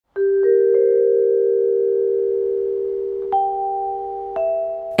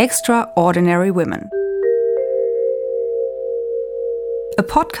Extraordinary Women, a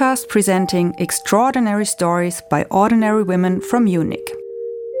podcast presenting extraordinary stories by ordinary women from Munich.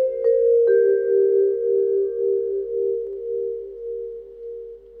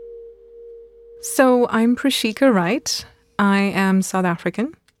 So I'm Prashika Wright. I am South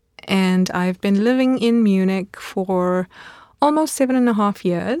African, and I've been living in Munich for almost 7.5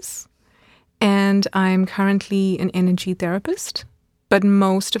 years. And I'm currently an energy therapist, but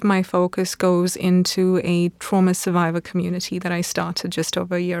most of my focus goes into a trauma survivor community that I started just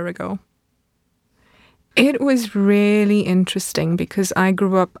over a year ago. It was really interesting because I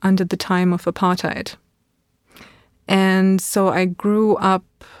grew up under the time of apartheid. And so I grew up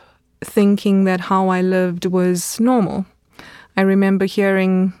thinking that how I lived was normal. I remember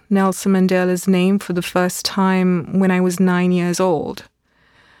hearing Nelson Mandela's name for the first time when I was 9 years old.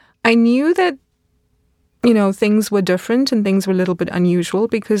 I knew that, things were different and things were a little bit unusual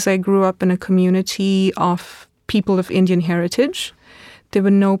because I grew up in a community of people of Indian heritage. There were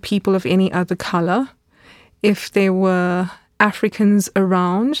no people of any other color. If there were Africans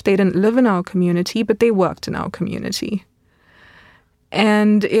around, they didn't live in our community, but they worked in our community.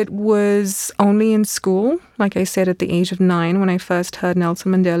 And it was only in school, like I said, at the age of 9, when I first heard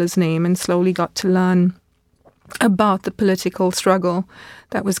Nelson Mandela's name and slowly got to learn about the political struggle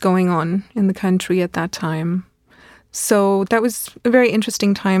that was going on in the country at that time. So that was a very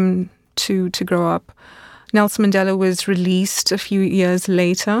interesting time to grow up. Nelson Mandela was released a few years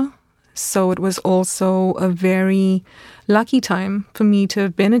later, so it was also a very lucky time for me to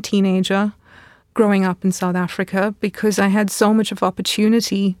have been a teenager growing up in South Africa because I had so much of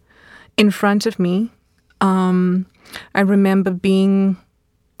opportunity in front of me. I remember being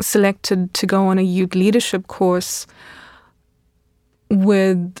selected to go on a youth leadership course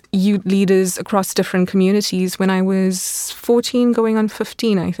with youth leaders across different communities when I was 14 going on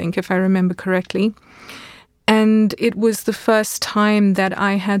 15, I think, if I remember correctly. And it was the first time that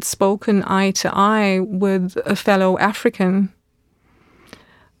I had spoken eye to eye with a fellow African.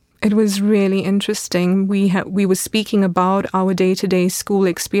 It was really interesting. We were speaking about our day-to-day school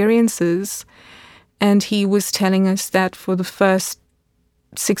experiences, and he was telling us that for the first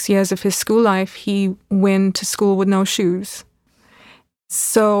 6 years of his school life, he went to school with no shoes.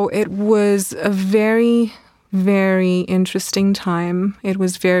 So it was a very, very interesting time. It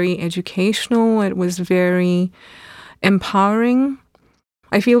was very educational. It was very empowering.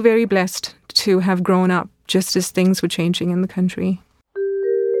 I feel very blessed to have grown up just as things were changing in the country.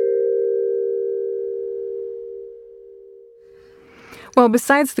 Well,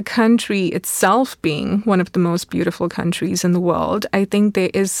 besides the country itself being one of the most beautiful countries in the world, I think there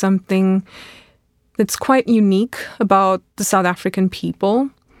is something that's quite unique about the South African people.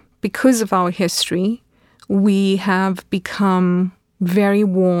 Because of our history, we have become very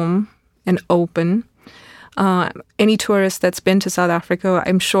warm and open. Any tourist that's been to South Africa,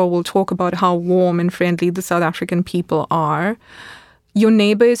 I'm sure, will talk about how warm and friendly the South African people are. Your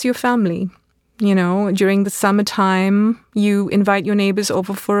neighbor is your family. During the summertime, you invite your neighbors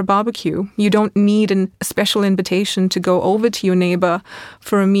over for a barbecue. You don't need a special invitation to go over to your neighbor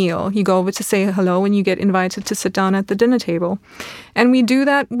for a meal. You go over to say hello and you get invited to sit down at the dinner table. And we do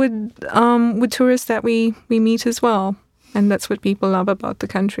that with tourists that we meet as well. And that's what people love about the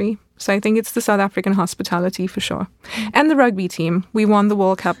country. So I think it's the South African hospitality for sure. And the rugby team. We won the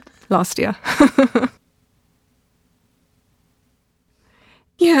World Cup last year.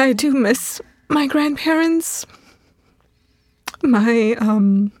 Yeah, I do miss my grandparents.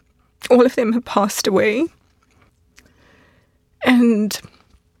 All of them have passed away. And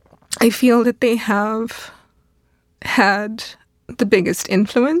I feel that they have had the biggest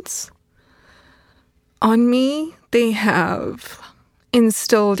influence on me. They have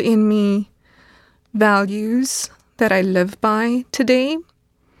instilled in me values that I live by today.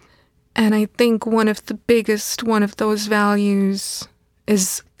 And I think one of those values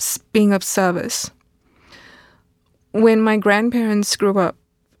is being of service. When my grandparents grew up,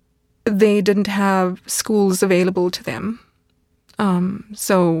 they didn't have schools available to them.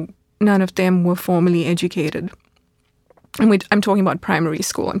 So none of them were formally educated. And I'm talking about primary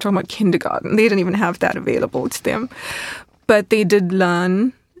school. I'm talking about kindergarten. They didn't even have that available to them. But they did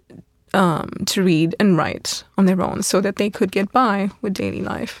learn to read and write on their own so that they could get by with daily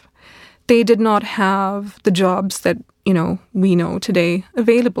life. They did not have the jobs that we know today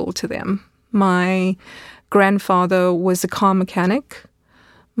available to them. My grandfather was a car mechanic.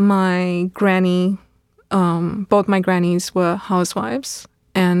 My granny, both my grannies were housewives,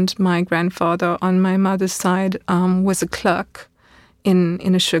 and my grandfather on my mother's side was a clerk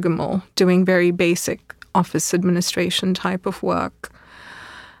in a sugar mill, doing very basic office administration type of work.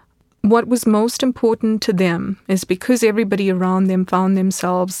 what was most important to them is because everybody around them found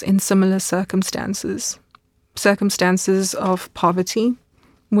themselves in similar circumstances of poverty,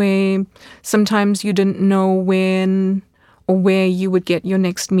 where sometimes you didn't know when or where you would get your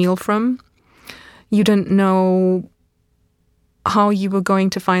next meal from. You didn't know how you were going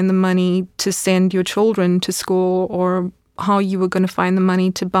to find the money to send your children to school, or how you were going to find the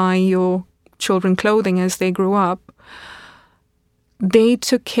money to buy your children clothing as they grew up. They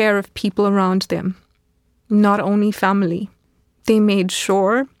took care of people around them, not only family. They made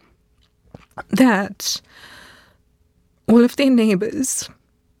sure that all of their neighbors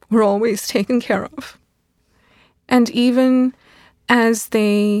were always taken care of. And even as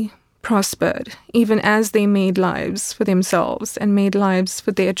they prospered, even as they made lives for themselves and made lives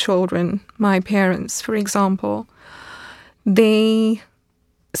for their children, my parents, for example, they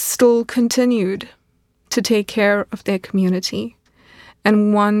still continued to take care of their community.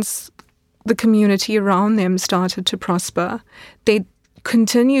 And once the community around them started to prosper, they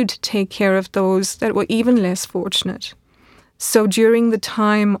continued to take care of those that were even less fortunate. So during the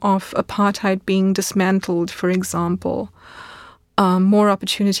time of apartheid being dismantled, for example, more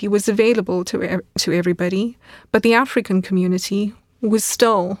opportunity was available to everybody, but the African community was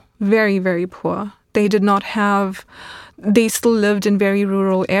still very, very poor. They still lived in very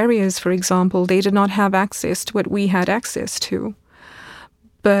rural areas, for example. They did not have access to what we had access to.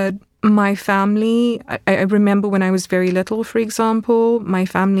 But my family, I remember when I was very little, for example, my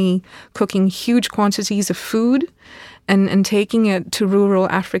family cooking huge quantities of food and taking it to rural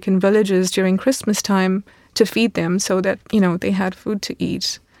African villages during Christmas time to feed them so that, they had food to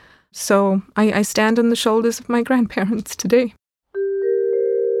eat. So I stand on the shoulders of my grandparents today.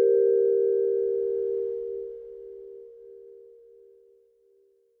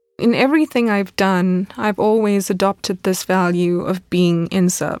 In everything I've done, I've always adopted this value of being in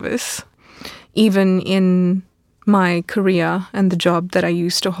service. Even in my career and the job that I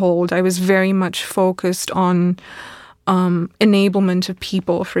used to hold, I was very much focused on enablement of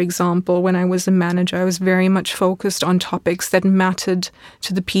people. For example, when I was a manager, I was very much focused on topics that mattered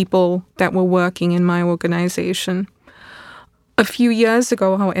to the people that were working in my organization. A few years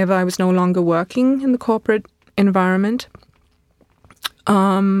ago, however, I was no longer working in the corporate environment.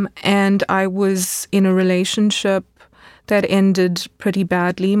 And I was in a relationship that ended pretty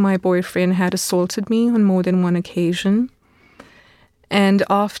badly. My boyfriend had assaulted me on more than one occasion. And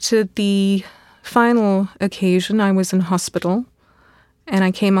after the final occasion, I was in hospital. And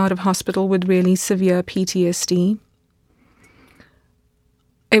I came out of hospital with really severe PTSD.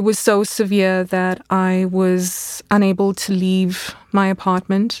 It was so severe that I was unable to leave my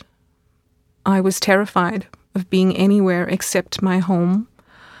apartment. I was terrified of being anywhere except my home.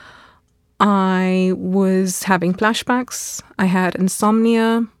 I was having flashbacks. I had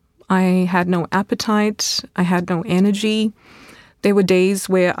insomnia. I had no appetite. I had no energy. There were days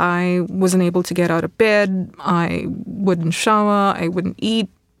where I wasn't able to get out of bed. I wouldn't shower. I wouldn't eat.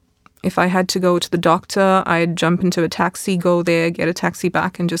 If I had to go to the doctor, I'd jump into a taxi, go there, get a taxi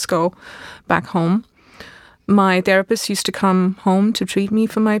back, and just go back home. My therapist used to come home to treat me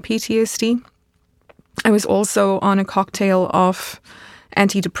for my PTSD. I was also on a cocktail of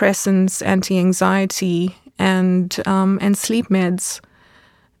antidepressants, anti-anxiety, and sleep meds.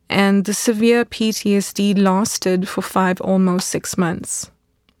 And the severe PTSD lasted for 5, almost 6 months.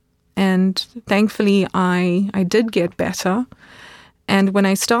 And thankfully, I did get better. And when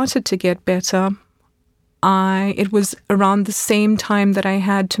I started to get better, it was around the same time that I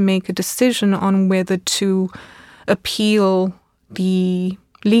had to make a decision on whether to appeal the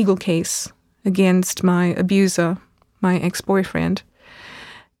legal case against my abuser, my ex-boyfriend.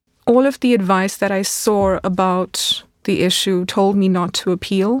 All of the advice that I saw about the issue told me not to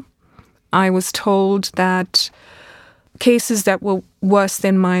appeal. I was told that cases that were worse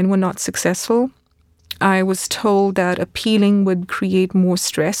than mine were not successful. I was told that appealing would create more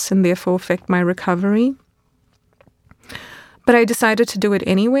stress and therefore affect my recovery. But I decided to do it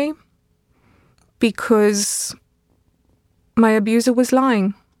anyway because my abuser was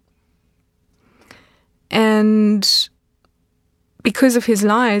lying. And because of his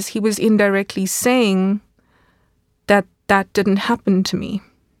lies, he was indirectly saying that that didn't happen to me.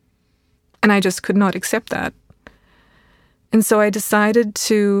 And I just could not accept that. And so I decided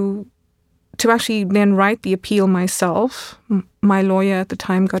to actually then write the appeal myself. My lawyer at the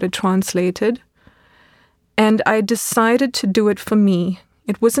time got it translated. And I decided to do it for me.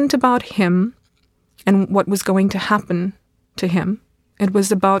 It wasn't about him and what was going to happen to him. It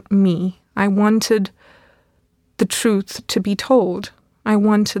was about me. I wanted the truth to be told. I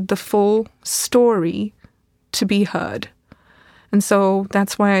wanted the full story to be heard. And so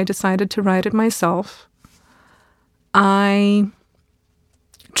that's why I decided to write it myself. I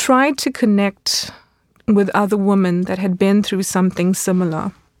tried to connect with other women that had been through something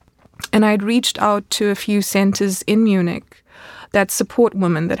similar. And I'd reached out to a few centers in Munich that support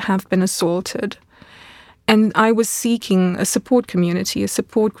women that have been assaulted. And I was seeking a support community, a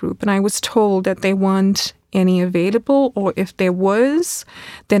support group, and I was told that there weren't any available, or if there was,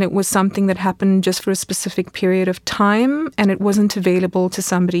 then it was something that happened just for a specific period of time, and it wasn't available to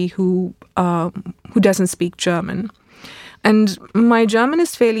somebody who doesn't speak German. And my German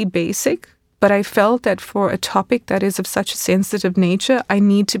is fairly basic, but I felt that for a topic that is of such a sensitive nature, I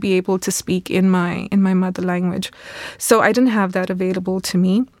need to be able to speak in my mother language. So I didn't have that available to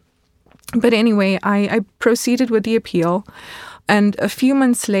me. But anyway, I proceeded with the appeal. And a few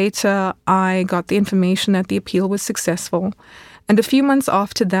months later, I got the information that the appeal was successful. And a few months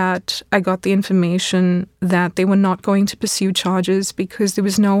after that, I got the information that they were not going to pursue charges because there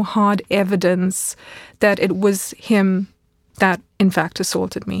was no hard evidence that it was him that, in fact,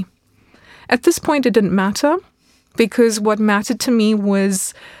 assaulted me. At this point, it didn't matter because what mattered to me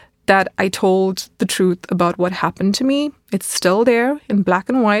was that I told the truth about what happened to me. It's still there in black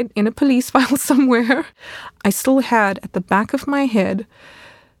and white in a police file somewhere. I still had at the back of my head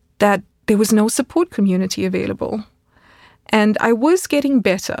that there was no support community available. And I was getting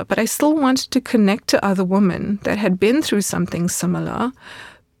better, but I still wanted to connect to other women that had been through something similar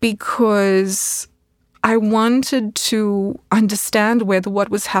because I wanted to understand whether what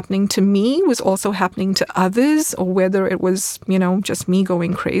was happening to me was also happening to others or whether it was, just me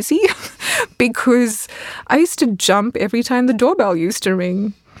going crazy. Because I used to jump every time the doorbell used to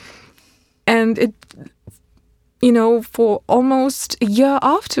ring. And it, for almost a year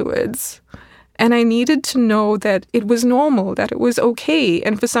afterwards. And I needed to know that it was normal, that it was okay.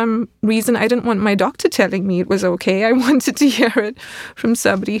 And for some reason, I didn't want my doctor telling me it was okay. I wanted to hear it from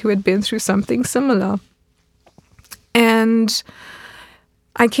somebody who had been through something similar. And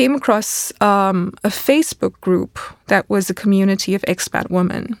I came across a Facebook group that was a community of expat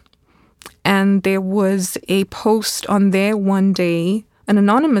women. And there was a post on there one day, an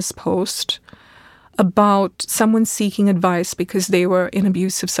anonymous post, about someone seeking advice because they were in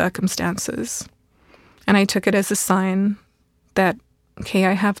abusive circumstances. And I took it as a sign that, okay,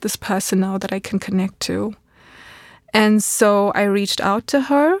 I have this person now that I can connect to. And so I reached out to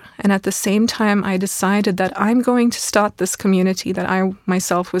her, and at the same time, I decided that I'm going to start this community that I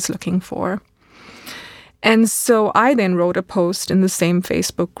myself was looking for. And so I then wrote a post in the same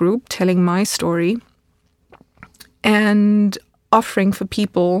Facebook group telling my story and offering for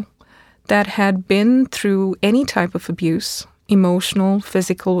people that had been through any type of abuse, emotional,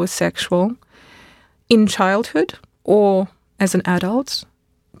 physical, or sexual, in childhood or as an adult,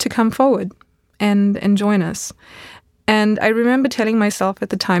 to come forward and join us. And I remember telling myself at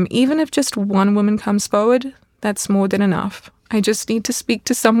the time, even if just one woman comes forward, that's more than enough. I just need to speak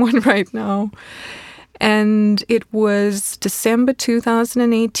to someone right now. And it was December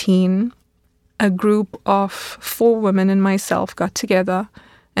 2018, a group of 4 women and myself got together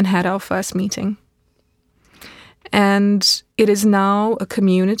and had our first meeting. And it is now a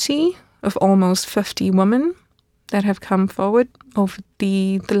community of almost 50 women that have come forward over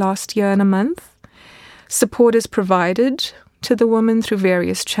the last year and a month. Support is provided to the women through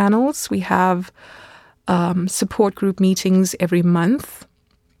various channels. We have support group meetings every month.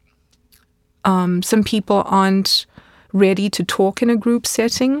 Some people aren't ready to talk in a group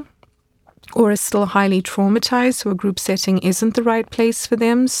setting or are still highly traumatized, so a group setting isn't the right place for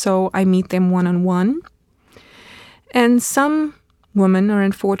them, so I meet them one-on-one. And some women are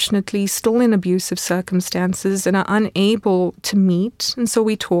unfortunately still in abusive circumstances and are unable to meet, and so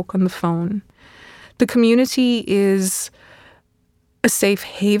we talk on the phone. The community is a safe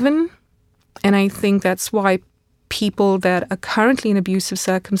haven, and I think that's why people that are currently in abusive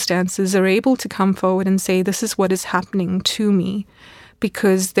circumstances are able to come forward and say, this is what is happening to me,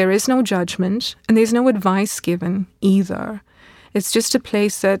 because there is no judgment and there's no advice given either. It's just a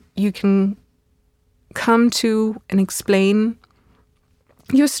place that you can come to and explain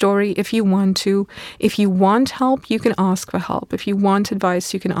your story if you want to. If you want help, you can ask for help. If you want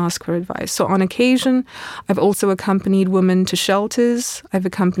advice, you can ask for advice. So on occasion, I've also accompanied women to shelters. I've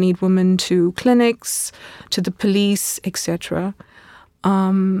accompanied women to clinics, to the police, etc.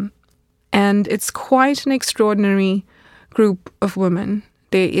 And it's quite an extraordinary group of women.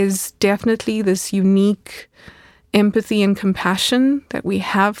 There is definitely this unique empathy and compassion that we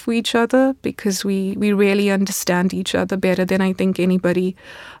have for each other because we really understand each other better than I think anybody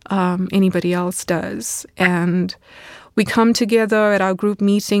else does. And We come together at our group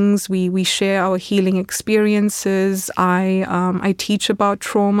meetings. We share our healing experiences. I teach about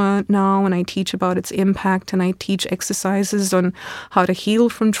trauma now, and I teach about its impact, and I teach exercises on how to heal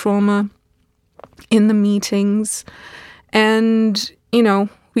from trauma in the meetings. And,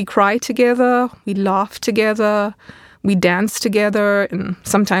 we cry together, we laugh together, we dance together, and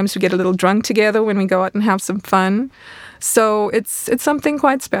sometimes we get a little drunk together when we go out and have some fun. So it's something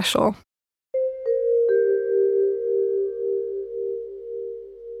quite special.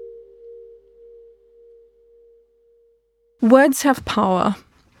 Words have power,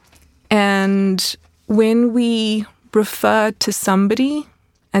 and when we refer to somebody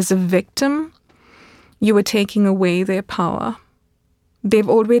as a victim, you are taking away their power. They've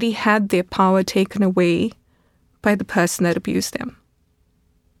already had their power taken away by the person that abused them.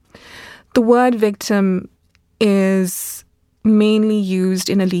 The word victim is mainly used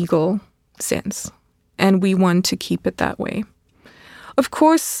in a legal sense, and we want to keep it that way. Of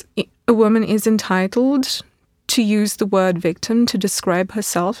course, a woman is entitled to use the word victim to describe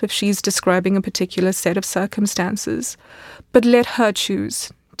herself if she's describing a particular set of circumstances, but let her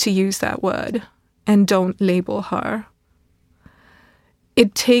choose to use that word and don't label her.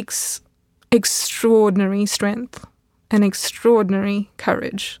 It takes extraordinary strength and extraordinary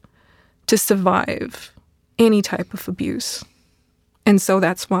courage to survive any type of abuse. And so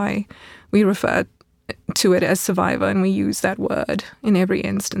that's why we refer to it as survivor, and we use that word in every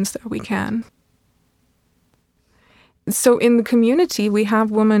instance that we can. So in the community, we have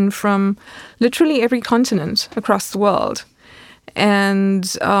women from literally every continent across the world,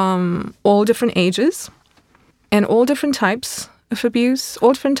 and all different ages, and all different types of abuse,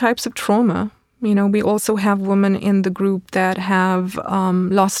 all different types of trauma. We also have women in the group that have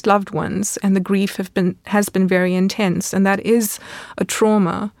lost loved ones, and the grief has been very intense, and that is a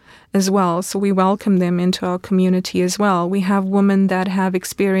trauma as well. So we welcome them into our community as well. We have women that have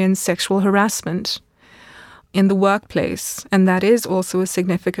experienced sexual harassment in the workplace, and that is also a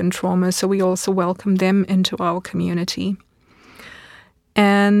significant trauma. So we also welcome them into our community.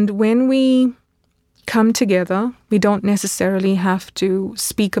 And when we come together, we don't necessarily have to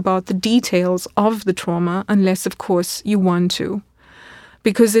speak about the details of the trauma unless, of course, you want to.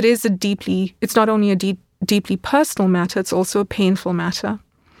 Because it's not only a deeply personal matter, it's also a painful matter.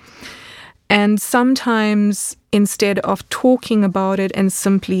 And sometimes, instead of talking about it and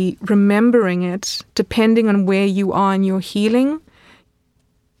simply remembering it, depending on where you are in your healing,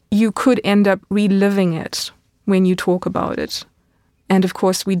 you could end up reliving it when you talk about it. And of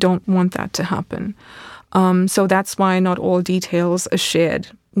course, we don't want that to happen. So that's why not all details are shared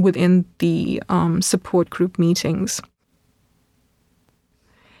within the support group meetings.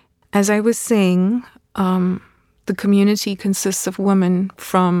 As I was saying, the community consists of women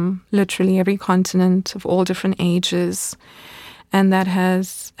from literally every continent, of all different ages, and that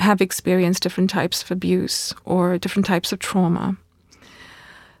have experienced different types of abuse or different types of trauma.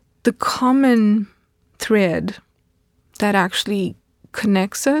 The common thread that actually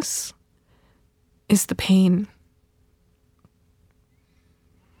connects us is the pain.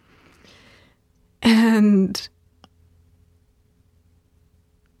 And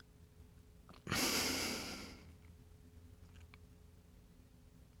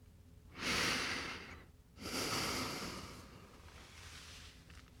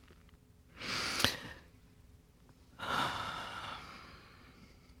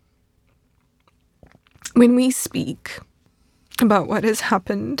when we speak about what has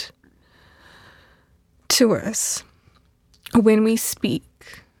happened to us, when we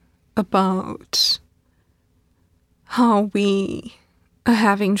speak about how we are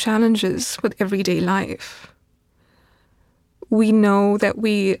having challenges with everyday life, we know that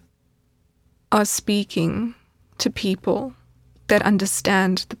we are speaking to people that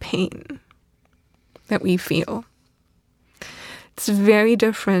understand the pain that we feel. It's very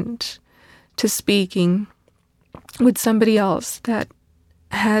different to speaking with somebody else that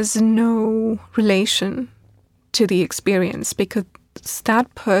has no relation to the experience, because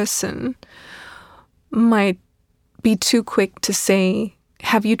that person might be too quick to say,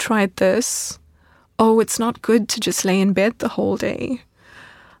 have you tried this? Oh, it's not good to just lay in bed the whole day.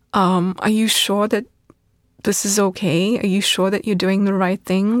 Are you sure that this is okay? Are you sure that you're doing the right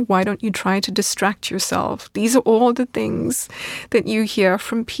thing? Why don't you try to distract yourself? These are all the things that you hear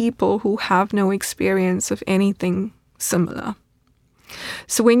from people who have no experience of anything similar.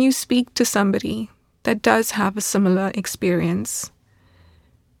 So when you speak to somebody that does have a similar experience,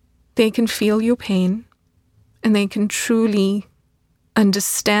 they can feel your pain and they can truly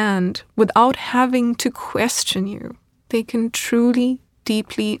understand without having to question you. They can truly,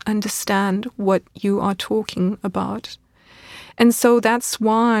 deeply understand what you are talking about. And so that's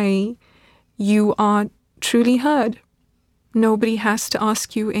why you are truly heard. Nobody has to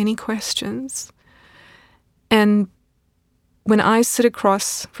ask you any questions. And when I sit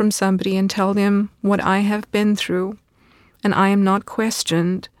across from somebody and tell them what I have been through, and I am not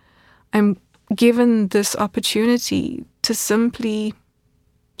questioned, I'm given this opportunity to simply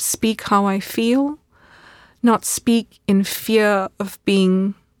speak how I feel, not speak in fear of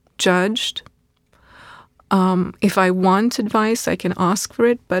being judged. If I want advice, I can ask for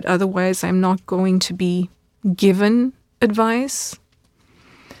it, but otherwise I'm not going to be given advice.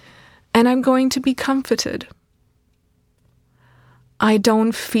 And I'm going to be comforted. I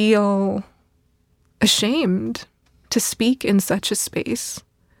don't feel ashamed to speak in such a space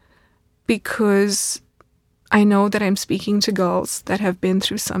because I know that I'm speaking to girls that have been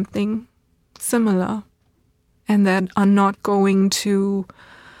through something similar and that are not going to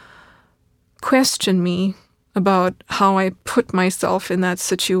question me about how I put myself in that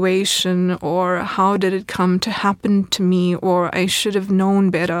situation, or how did it come to happen to me, or I should have known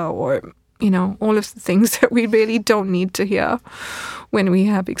better, or, all of the things that we really don't need to hear when we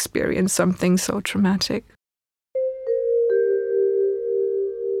have experienced something so traumatic.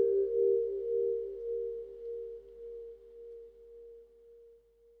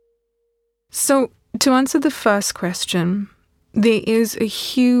 So, to answer the first question, there is a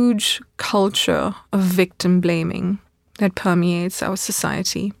huge culture of victim blaming that permeates our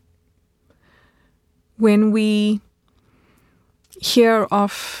society. When we hear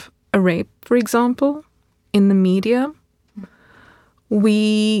of a rape, for example, in the media,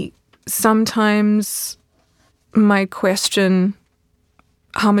 we sometimes might question,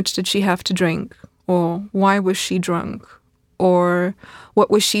 how much did she have to drink? Or why was she drunk? Or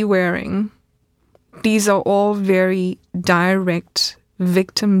what was she wearing? These are all very direct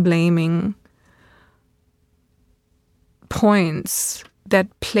victim-blaming points that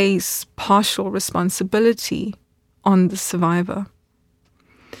place partial responsibility on the survivor.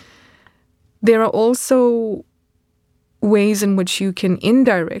 There are also ways in which you can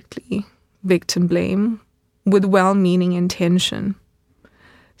indirectly victim blame with well-meaning intention.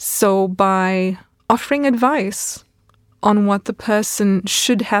 So by offering advice on what the person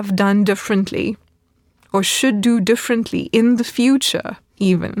should have done differently, or should do differently in the future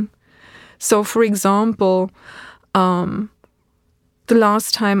even. So, for example, the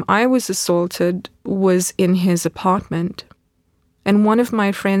last time I was assaulted was in his apartment. And one of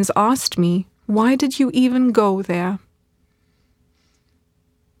my friends asked me, why did you even go there?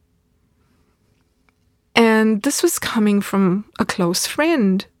 And this was coming from a close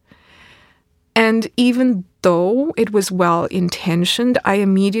friend. And even though it was well-intentioned, I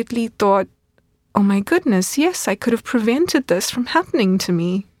immediately thought, oh my goodness, yes, I could have prevented this from happening to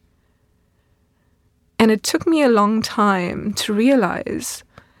me. And it took me a long time to realize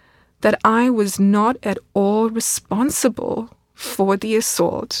that I was not at all responsible for the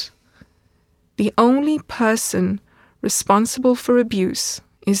assault. The only person responsible for abuse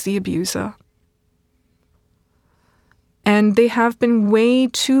is the abuser. And there have been way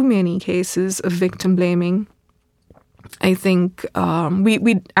too many cases of victim blaming. I think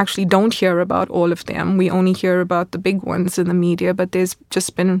we actually don't hear about all of them. We only hear about the big ones in the media, but there's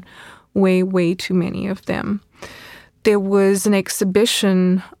just been way too many of them. There was an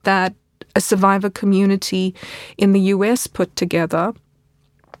exhibition that a survivor community in the US put together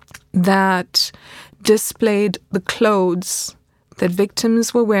that displayed the clothes that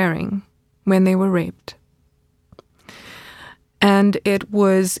victims were wearing when they were raped. And it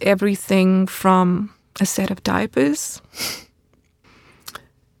was everything from a set of diapers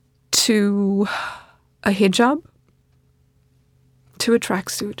to a hijab to a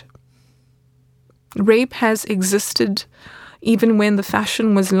tracksuit. Rape has existed even when the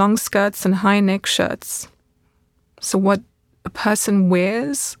fashion was long skirts and high neck shirts. So what a person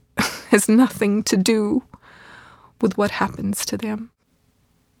wears has nothing to do with what happens to them.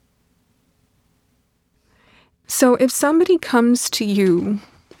 So if somebody comes to you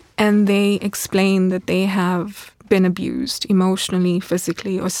and they explain that they have been abused emotionally,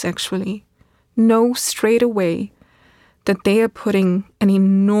 physically, or sexually, know straight away that they are putting an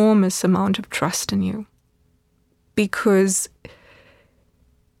enormous amount of trust in you. Because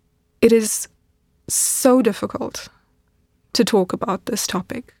it is so difficult to talk about this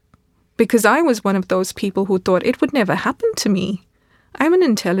topic. Because I was one of those people who thought it would never happen to me. I'm an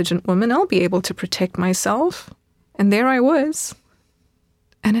intelligent woman, I'll be able to protect myself. And there I was.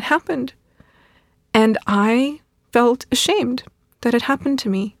 And it happened. And I felt ashamed that it happened to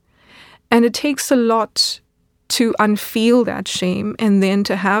me. And it takes a lot to unfeel that shame and then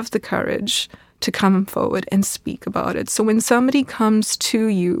to have the courage to come forward and speak about it. So when somebody comes to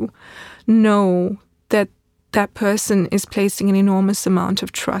you, know that that person is placing an enormous amount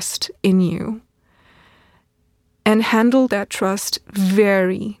of trust in you. And handle that trust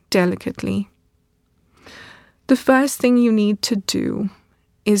very delicately. The first thing you need to do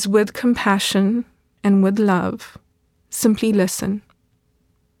is, with compassion and with love, simply listen.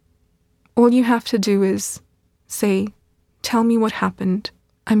 All you have to do is say, "Tell me what happened.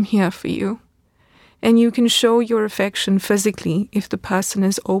 I'm here for you." And you can show your affection physically if the person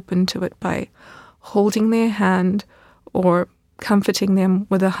is open to it by holding their hand or comforting them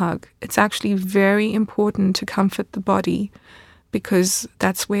with a hug. It's actually very important to comfort the body because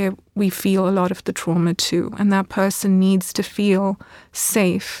that's where we feel a lot of the trauma too. And that person needs to feel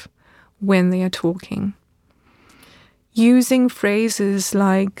safe when they are talking. Using phrases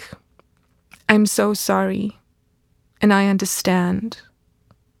like, "I'm so sorry, and I understand.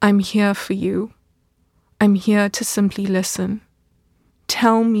 I'm here for you. I'm here to simply listen.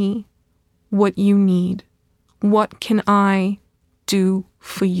 Tell me what you need. What can I do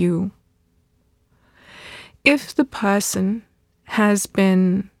for you?" If the person has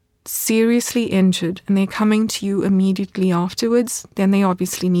been seriously injured and they're coming to you immediately afterwards, then they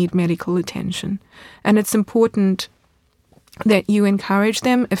obviously need medical attention. And it's important that you encourage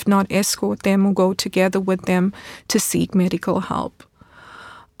them, if not escort them or go together with them to seek medical help.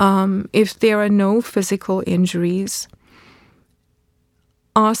 If there are no physical injuries,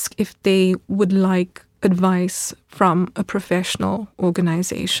 ask if they would like advice from a professional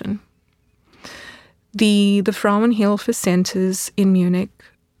organization. The Frauenhilfe centers in Munich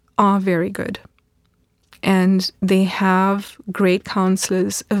are very good, and they have great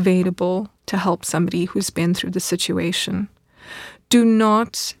counselors available to help somebody who's been through the situation. Do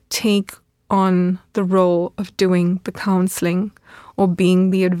not take on the role of doing the counseling or being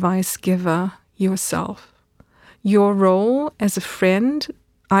the advice giver yourself. Your role as a friend,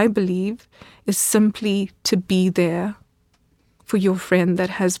 I believe, is simply to be there for your friend that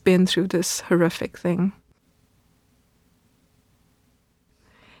has been through this horrific thing.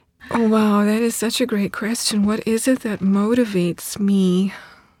 Oh, wow, that is such a great question. What is it that motivates me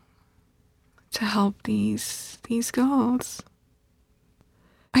to help these girls?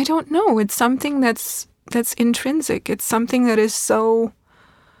 I don't know. It's something that's intrinsic. It's something that is so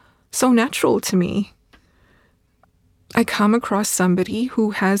natural to me. I come across somebody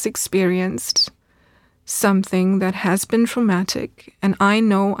who has experienced something that has been traumatic, and I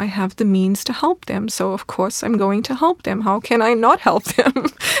know I have the means to help them. So of course I'm going to help them. How can I not help them?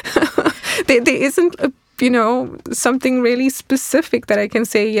 There isn't something really specific that I can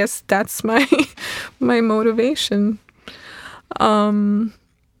say, yes, that's my motivation.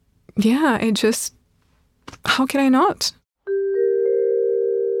 How can I not?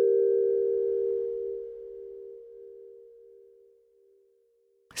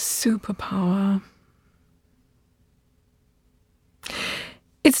 Superpower.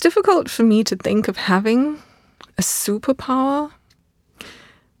 It's difficult for me to think of having a superpower.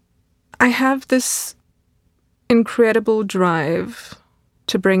 I have this incredible drive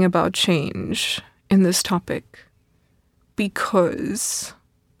to bring about change in this topic because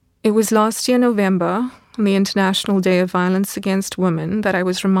it was last year, November, on the International Day of Violence Against Women, that I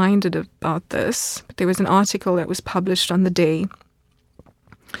was reminded about this. There was an article that was published on the day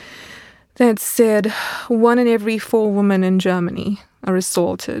that said 1 in every 4 women in Germany are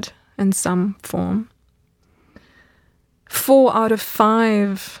assaulted in some form. 4 out of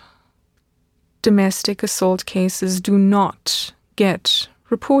 5 domestic assault cases do not get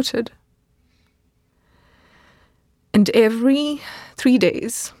reported. And every 3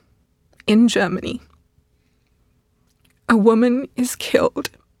 days in Germany, a woman is killed.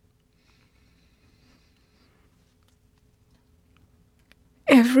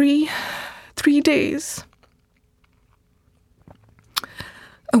 Every 3 days,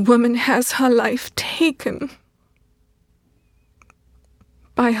 a woman has her life taken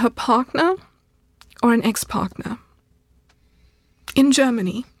by her partner or an ex-partner in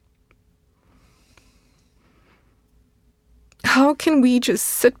Germany. How can we just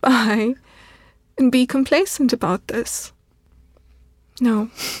sit by and be complacent about this? No,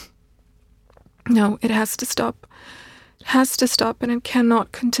 it has to stop. It has to stop, and it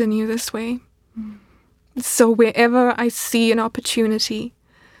cannot continue this way. So wherever I see an opportunity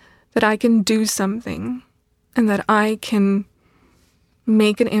that I can do something and that I can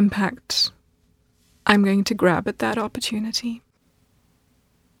make an impact, I'm going to grab at that opportunity.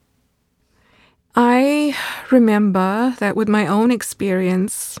 I remember that with my own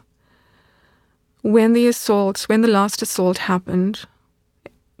experience, when the last assault happened,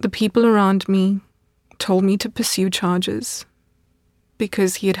 the people around me told me to pursue charges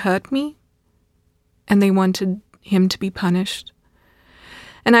because he had hurt me and they wanted him to be punished.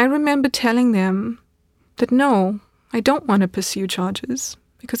 And I remember telling them that no, I don't want to pursue charges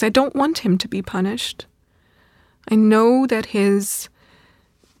because I don't want him to be punished. I know that his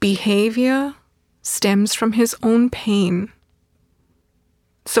behavior stems from his own pain,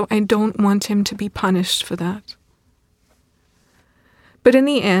 so I don't want him to be punished for that. But in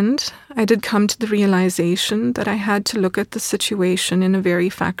the end, I did come to the realization that I had to look at the situation in a very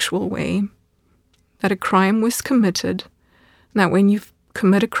factual way, that a crime was committed, and that when you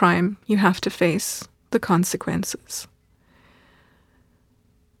commit a crime, you have to face the consequences.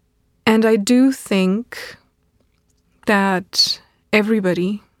 And I do think that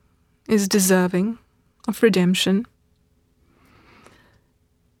everybody is deserving of redemption.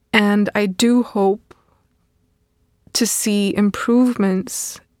 And I do hope to see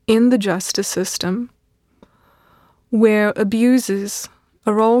improvements in the justice system where abusers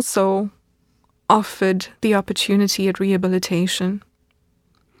are also offered the opportunity at rehabilitation.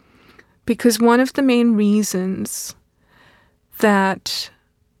 Because one of the main reasons that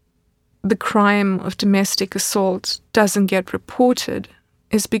the crime of domestic assault doesn't get reported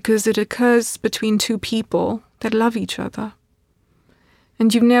is because it occurs between two people that love each other.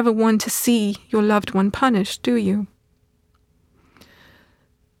 And you never want to see your loved one punished, do you?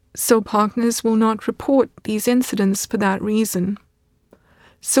 So partners will not report these incidents for that reason.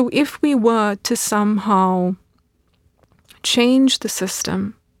 So if we were to somehow change the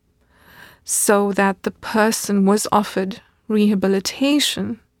system so that the person was offered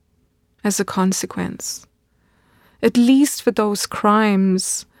rehabilitation as a consequence, at least for those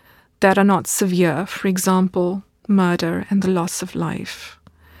crimes that are not severe, for example, murder and the loss of life.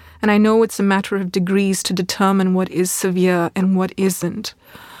 And I know it's a matter of degrees to determine what is severe and what isn't.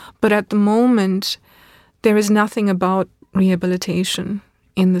 But at the moment, there is nothing about rehabilitation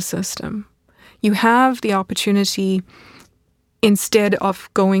in the system. You have the opportunity, instead of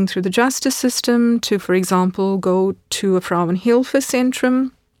going through the justice system, to, for example, go to a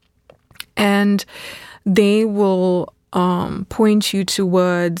Frauenhilfezentrum, and they will point you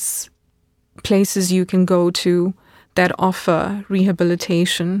towards places you can go to that offer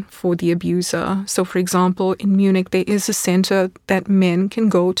rehabilitation for the abuser. So, for example, in Munich, there is a center that men can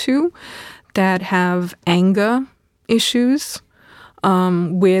go to that have anger issues,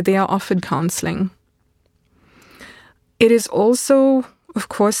 where they are offered counseling. It is also, of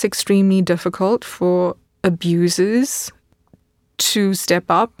course, extremely difficult for abusers to step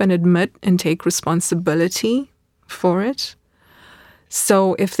up and admit and take responsibility for it.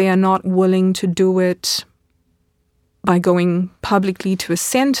 So if they are not willing to do it by going publicly to a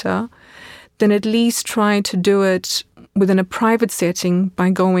center, then at least try to do it within a private setting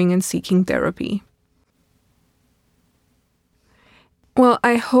by going and seeking therapy. Well,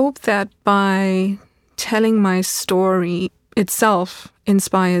 I hope that by telling my story itself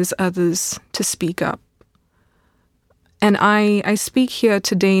inspires others to speak up. And I speak here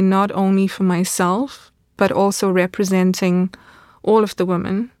today not only for myself, but also representing all of the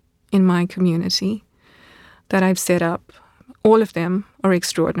women in my community that I've set up. All of them are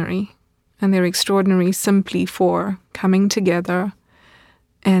extraordinary. And they're extraordinary simply for coming together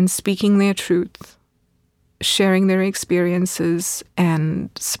and speaking their truth, sharing their experiences, and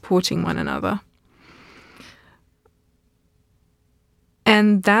supporting one another.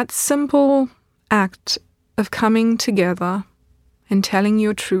 And that simple act of coming together and telling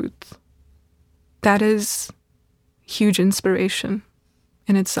your truth, that is huge inspiration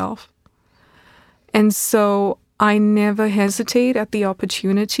in itself. And so I never hesitate at the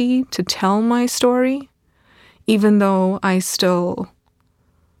opportunity to tell my story, even though I still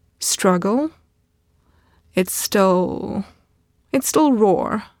struggle. It's still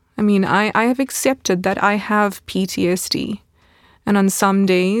raw. I mean, I have accepted that I have PTSD. And on some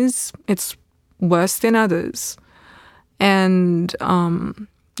days, it's worse than others. And,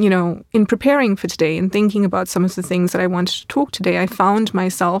 in preparing for today and thinking about some of the things that I wanted to talk today, I found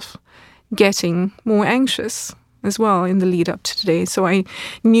myself getting more anxious as well in the lead up to today. So I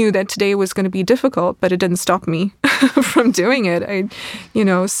knew that today was going to be difficult, but it didn't stop me from doing it.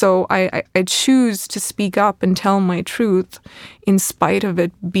 So I choose to speak up and tell my truth in spite of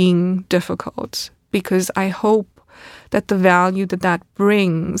it being difficult, because I hope that the value that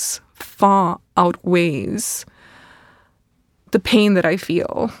brings far outweighs the pain that I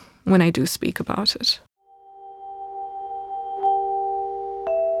feel when I do speak about it.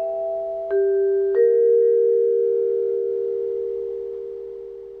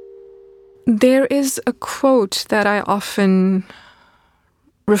 There is a quote that I often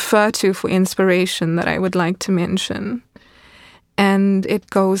refer to for inspiration that I would like to mention. And it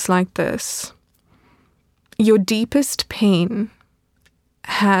goes like this. Your deepest pain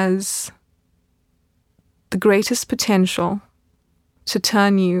has the greatest potential to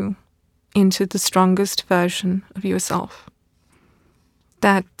turn you into the strongest version of yourself.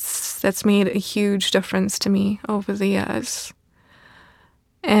 That's made a huge difference to me over the years.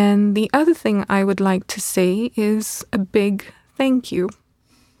 And the other thing I would like to say is a big thank you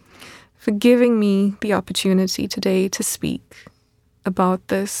for giving me the opportunity today to speak about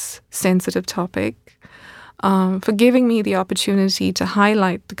this sensitive topic, for giving me the opportunity to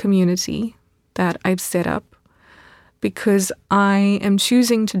highlight the community that I've set up, because I am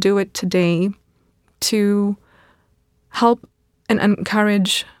choosing to do it today to help and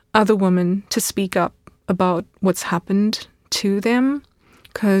encourage other women to speak up about what's happened to them,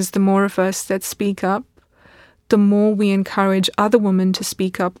 because the more of us that speak up, the more we encourage other women to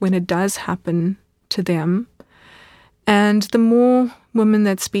speak up when it does happen to them. And the more women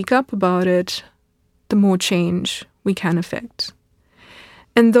that speak up about it, the more change we can affect.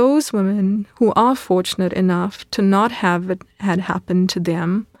 And those women who are fortunate enough to not have it had happened to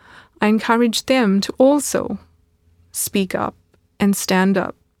them, I encourage them to also speak up and stand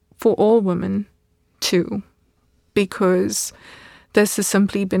up for all women too, because this has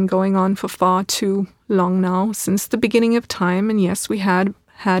simply been going on for far too long now, since the beginning of time. And yes, we had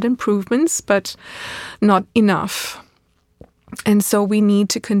improvements, but not enough. And so we need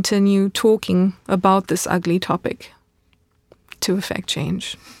to continue talking about this ugly topic to affect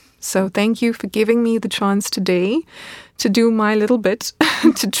change. So thank you for giving me the chance today to do my little bit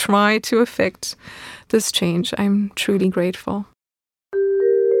to try to affect this change. I'm truly grateful.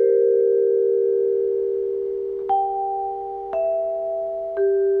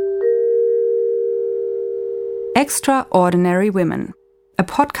 Extraordinary Women, a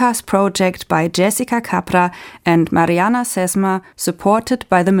podcast project by Jessica Capra and Mariana Sesma, supported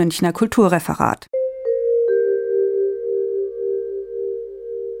by the Münchner Kulturreferat.